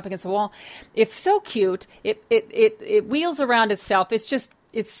of things and up against the wall. It's so cute. It wheels around itself. It's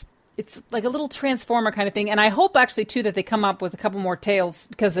like a little transformer kind of thing. And I hope actually too that they come up with a couple more tails,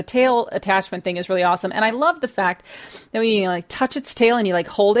 because the tail attachment thing is really awesome. And I love the fact that when you like touch its tail and you like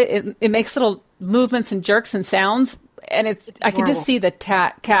hold it, it makes little movements and jerks and sounds. And I could just see the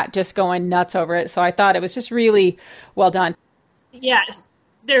cat just going nuts over it. So I thought it was just really well done. Yes,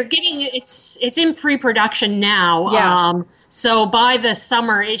 they're getting it's in pre-production now. Yeah. So by the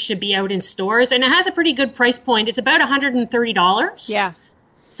summer, it should be out in stores, and it has a pretty good price point. It's about $130. Yeah.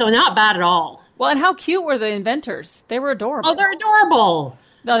 So not bad at all. Well, and how cute were the inventors? They were adorable. Oh, they're adorable.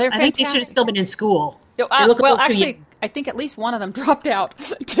 No, they're fantastic. I think they should have still been in school. Well, actually, I think at least one of them dropped out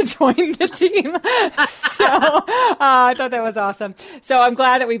to join the team. So I thought that was awesome. So I'm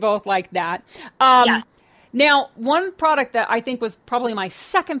glad that we both liked that. Yes. Now, one product that I think was probably my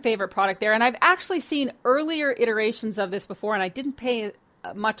second favorite product there, and I've actually seen earlier iterations of this before, and I didn't pay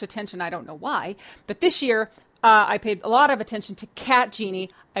much attention. I don't know why. But this year, I paid a lot of attention to Cat Genie.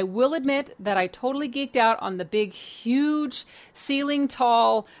 I will admit that I totally geeked out on the big, huge,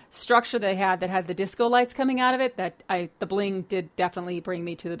 ceiling-tall structure they had that had the disco lights coming out of it. The bling did definitely bring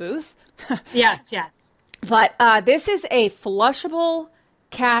me to the booth. Yes. But this is a flushable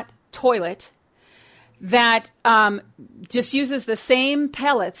cat toilet that just uses the same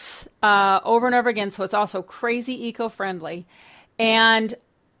pellets over and over again, so it's also crazy eco-friendly. And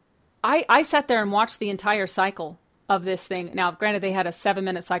I sat there and watched the entire cycle of this thing. Now, granted, they had a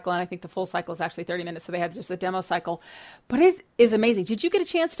 7-minute cycle, and I think the full cycle is actually 30 minutes, so they had just the demo cycle. But it is amazing. Did you get a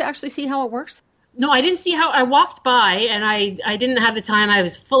chance to actually see how it works? No, I didn't see how. I walked by, and I didn't have the time. I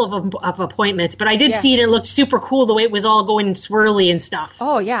was full of appointments, but I did see it. It looked super cool the way it was all going swirly and stuff.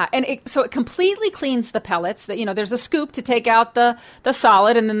 Oh yeah, and so it completely cleans the pellets. That there's a scoop to take out the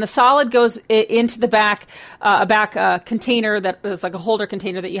solid, and then the solid goes into the back container that is like a holder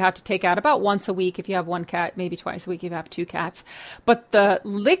container that you have to take out about once a week if you have one cat, maybe twice a week if you have two cats. But the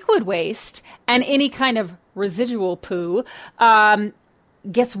liquid waste and any kind of residual poo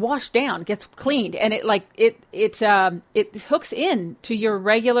gets washed down, gets cleaned, and it hooks in to your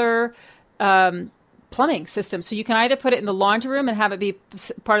regular plumbing system. So you can either put it in the laundry room and have it be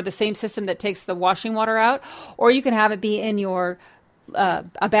part of the same system that takes the washing water out, or you can have it be in your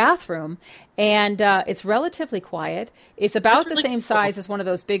a bathroom, and it's relatively quiet. It's about the same size as one of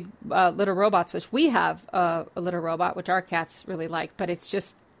those big litter robots, which we have a litter robot, which our cats really like. But it's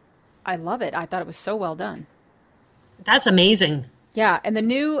just, I love it. I thought it was so well done. That's amazing. Yeah, and the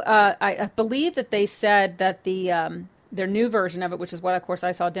new, I believe that they said that their new version of it, which is what, of course,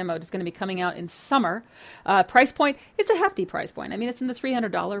 I saw demoed, is going to be coming out in summer. Price point, it's a hefty price point. I mean, it's in the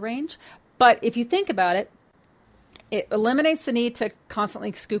 $300 range. But if you think about it, it eliminates the need to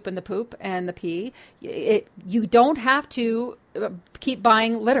constantly scoop in the poop and the pee. You don't have to keep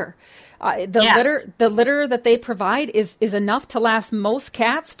buying litter. The litter that they provide is enough to last most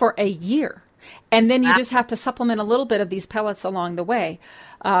cats for a year. And then you just have to supplement a little bit of these pellets along the way.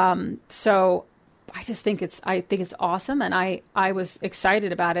 So I just think it's awesome, and I was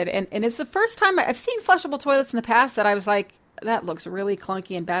excited about it. And it's the first time I've seen flushable toilets in the past that I was like, that looks really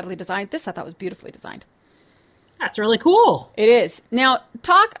clunky and badly designed. This I thought was beautifully designed. That's really cool. It is. Now,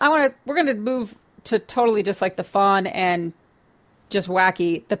 we're going to move to totally just like the fun and just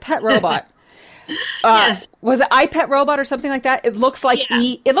wacky, the pet robot. Yes. Was it iPet Robot or something like that? It looks like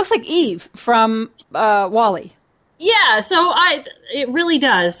It looks like Eve from Wall-E. Yeah, so it really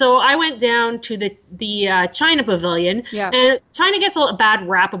does. So I went down to the China Pavilion, and China gets a bad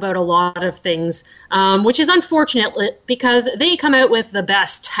rap about a lot of things, which is unfortunate because they come out with the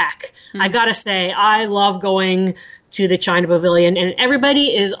best tech. I gotta say, I love going to the China Pavilion, and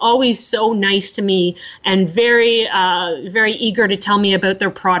everybody is always so nice to me and very, very eager to tell me about their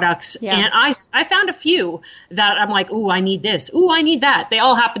products. Yeah. And I found a few that I'm like, ooh, I need this. Ooh, I need that. They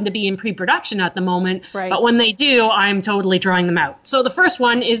all happen to be in pre-production at the moment, but when they do, I'm totally trying them out. So the first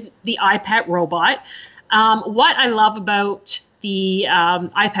one is the iPet Robot. What I love about the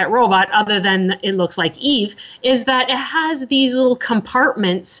iPet Robot, other than it looks like Eve, is that it has these little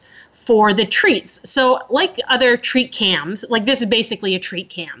compartments for the treats. So like other treat cams, like this is basically a treat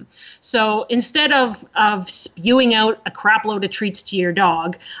cam. So instead of spewing out a crap load of treats to your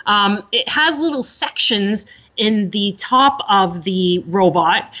dog, it has little sections in the top of the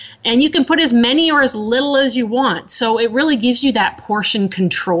robot, and you can put as many or as little as you want. So it really gives you that portion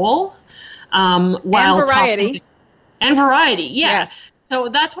control. While and variety. And variety, yes. So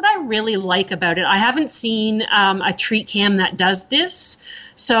that's what I really like about it. I haven't seen a treat cam that does this,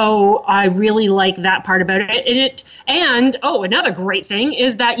 so I really like that part about it. And another great thing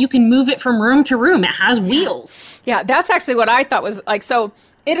is that you can move it from room to room. It has wheels. Yeah, that's actually what I thought was like. So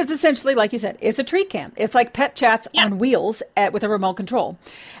it is essentially, like you said, it's a treat cam. It's like Pet Chats on wheels with a remote control.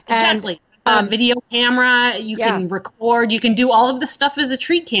 Exactly. Video camera, you can record, you can do all of the stuff as a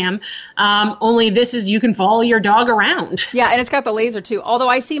treat cam. Only this is you can follow your dog around. Yeah, and it's got the laser too. Although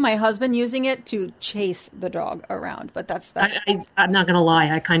I see my husband using it to chase the dog around, but that's. I'm not gonna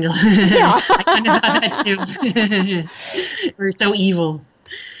lie, I kind of I kind of have that too. We're so evil.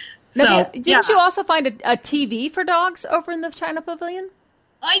 Didn't you also find a TV for dogs over in the China Pavilion?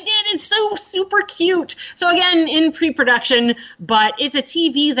 I did. It's so super cute. So again, in pre-production, but it's a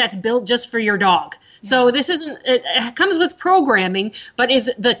TV that's built just for your dog. Yeah. So this isn't, it comes with programming, but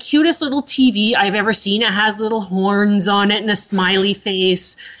is the cutest little TV I've ever seen. It has little horns on it and a smiley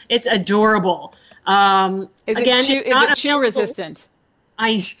face. It's adorable. Is it chew resistant?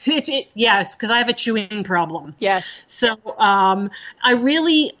 Yes, because I have a chewing problem. Yes. So I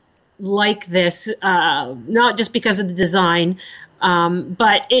really like this, not just because of the design,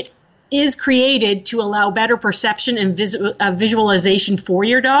 but it is created to allow better perception and visualization for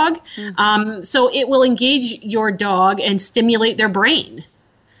your dog. Mm-hmm. So it will engage your dog and stimulate their brain.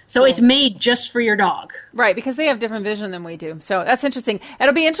 So it's made just for your dog. Right, because they have different vision than we do. So that's interesting.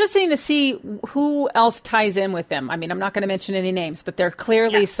 It'll be interesting to see who else ties in with them. I mean, I'm not going to mention any names, but there are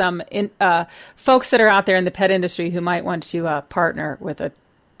clearly some folks that are out there in the pet industry who might want to partner with a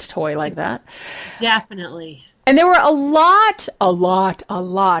toy like that. Definitely. And there were a lot of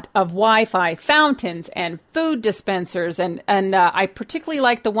Wi-Fi fountains and food dispensers. And I particularly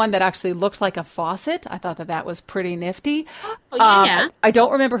liked the one that actually looked like a faucet. I thought that was pretty nifty. Oh, yeah. I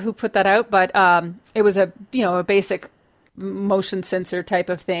don't remember who put that out, but it was a basic motion sensor type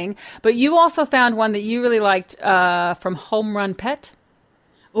of thing. But you also found one that you really liked from Home Run Pet.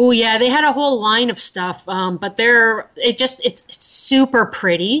 Oh yeah, they had a whole line of stuff, but it's super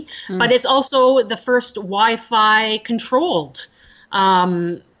pretty. But it's also the first Wi-Fi controlled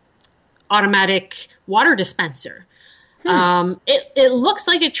automatic water dispenser. It looks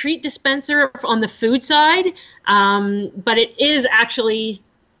like a treat dispenser on the food side, but it is actually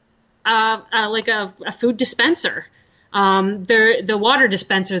like a food dispenser. The water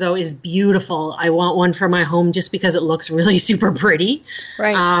dispenser, though, is beautiful. I want one for my home just because it looks really super pretty.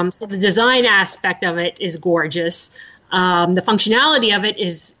 Right. So the design aspect of it is gorgeous. The functionality of it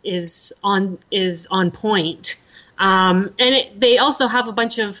is on point. And they also have a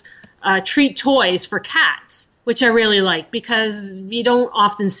bunch of treat toys for cats, which I really like because you don't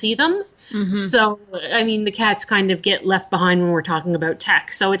often see them. Mm-hmm. So, I mean, the cats kind of get left behind when we're talking about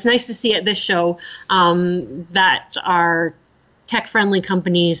tech. So it's nice to see at this show that our tech-friendly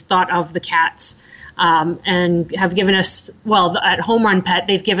companies thought of the cats and have given us, at Home Run Pet,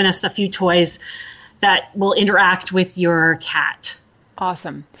 they've given us a few toys that will interact with your cat.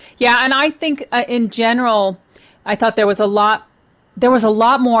 Awesome. Yeah, and I think in general, I thought there was a lot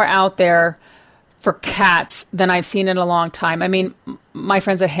more out there for cats than I've seen in a long time. I mean, my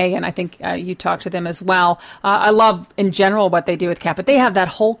friends at Hagen, I think you talked to them as well. I love, in general, what they do with cat, but they have that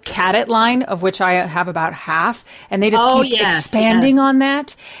whole Cat-It line, of which I have about half, and they just keep expanding on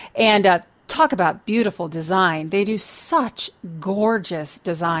that. And talk about beautiful design. They do such gorgeous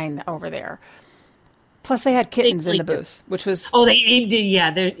design over there. Plus, they had kittens in the booth, which was... Oh, they did,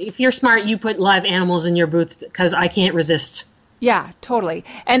 yeah. If you're smart, you put live animals in your booth, because I can't resist. Yeah, totally.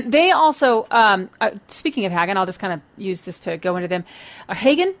 And they also, speaking of Hagen, I'll just kind of use this to go into them.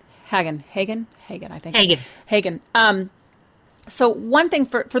 Hagen, I think. Hagen. So one thing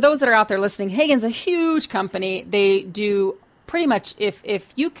for those that are out there listening, Hagen's a huge company. They do pretty much,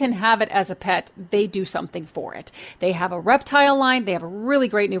 if you can have it as a pet, they do something for it. They have a reptile line. They have a really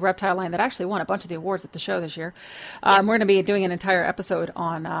great new reptile line that actually won a bunch of the awards at the show this year. We're going to be doing an entire episode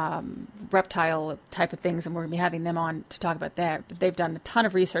on reptile type of things, and we're going to be having them on to talk about that. They've done a ton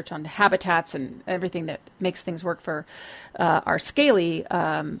of research on habitats and everything that makes things work for our scaly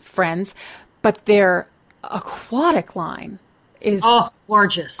friends. But their aquatic line is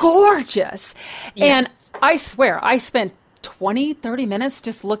gorgeous. Gorgeous. Yes. And I swear, I spent 20-30 minutes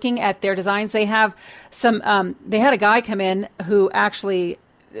just looking at their designs. They have some they had a guy come in who actually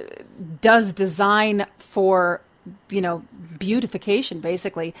does design for beautification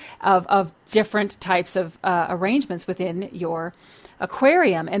basically of different types of arrangements within your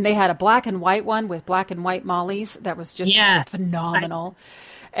aquarium. And they had a black and white one with black and white mollies that was just phenomenal.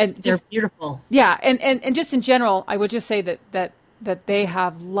 And just, they're beautiful. Yeah, and just in general, I would just say that they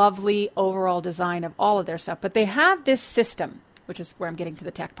have lovely overall design of all of their stuff. But they have this system, which is where I'm getting to the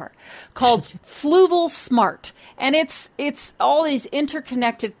tech part, called Fluval Smart. And it's all these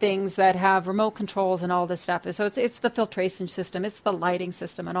interconnected things that have remote controls and all this stuff. So it's the filtration system, it's the lighting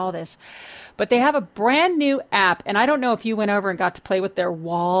system and all this. But they have a brand new app. And I don't know if you went over and got to play with their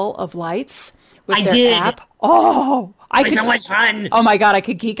wall of lights with their app. Oh, so much fun. Oh my God, I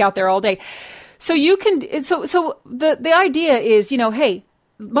could geek out there all day. So you can, so the idea is, hey,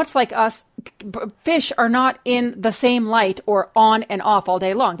 much like us, fish are not in the same light or on and off all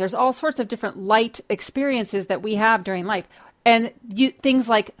day long. There's all sorts of different light experiences that we have during life. And things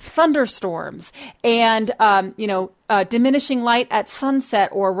like thunderstorms and, diminishing light at sunset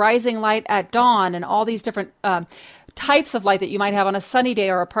or rising light at dawn and all these different types of light that you might have on a sunny day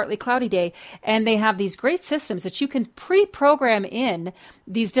or a partly cloudy day. And they have these great systems that you can pre-program in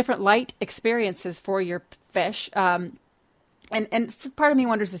these different light experiences for your fish. And part of me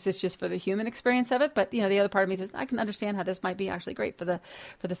wonders, is this just for the human experience of it? But, the other part of me says, I can understand how this might be actually great for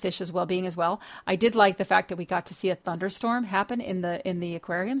the fish's well-being as well. I did like the fact that we got to see a thunderstorm happen in the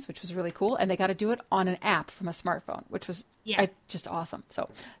aquariums, which was really cool. And they got to do it on an app from a smartphone, which was just awesome. So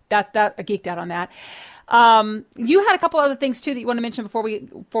that I geeked out on that. You had a couple other things too that you want to mention before we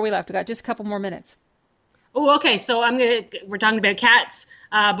left. We got just a couple more minutes. Oh, okay. So we're talking about cats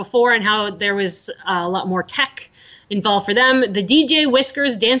before and how there was a lot more tech involved for them. The DJ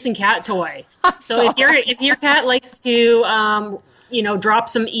Whiskers dancing cat toy. So if your cat likes to drop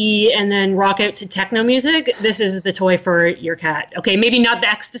some E and then rock out to techno music, this is the toy for your cat. Okay, maybe not the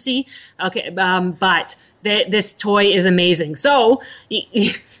ecstasy. Okay, but this toy is amazing. So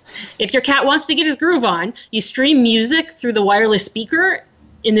if your cat wants to get his groove on, you stream music through the wireless speaker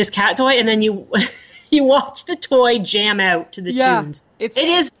in this cat toy, and then you watch the toy jam out to the tunes. It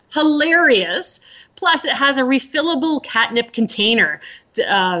is hilarious. Plus, it has a refillable catnip container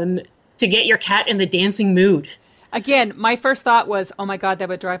to get your cat in the dancing mood. Again, my first thought was, oh my God, that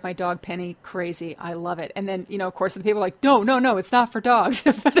would drive my dog Penny crazy. I love it. And then, of course, the people are like, no, it's not for dogs.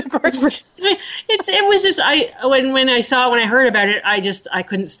 But of course, it was just, when I heard about it, I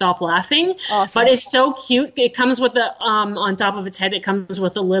couldn't stop laughing. Awesome. But it's so cute. It comes with on top of its head, it comes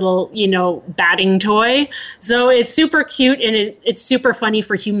with a little, batting toy. So it's super cute, and it's super funny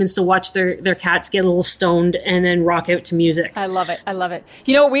for humans to watch their cats get a little stoned and then rock out to music. I love it.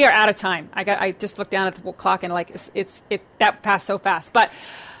 We are out of time. I just looked down at the clock and that passed so fast. But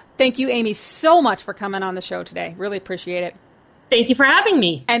thank you, Amy, so much for coming on the show today. Really appreciate it. Thank you for having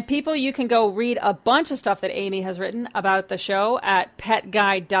me. And people, you can go read a bunch of stuff that Amy has written about the show at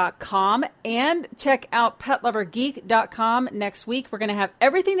petguide.com and check out petlovergeek.com next week. We're going to have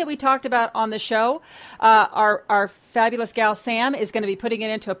everything that we talked about on the show. Our fabulous gal Sam is going to be putting it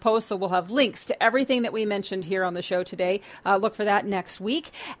into a post, so we'll have links to everything that we mentioned here on the show today. Look for that next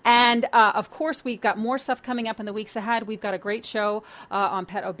week. And of course, we've got more stuff coming up in the weeks ahead. We've got a great show on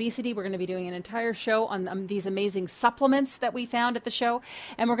pet obesity. We're going to be doing an entire show on these amazing supplements that we found at the show.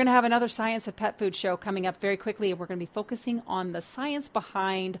 And we're going to have another Science of Pet Food show coming up very quickly. We're going to be focusing on the science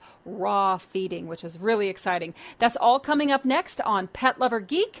behind raw feeding, which is really exciting. That's all coming up next on Pet Lover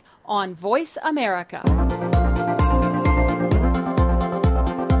Geek on Voice America.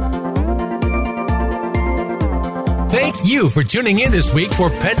 Thank you for tuning in this week for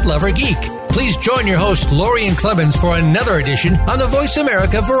Pet Lover Geek. Please join your host, Lorian Clemens, for another edition on the Voice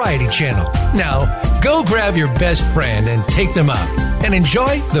America Variety Channel. Now, go grab your best friend and take them out and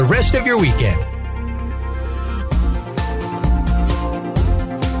enjoy the rest of your weekend.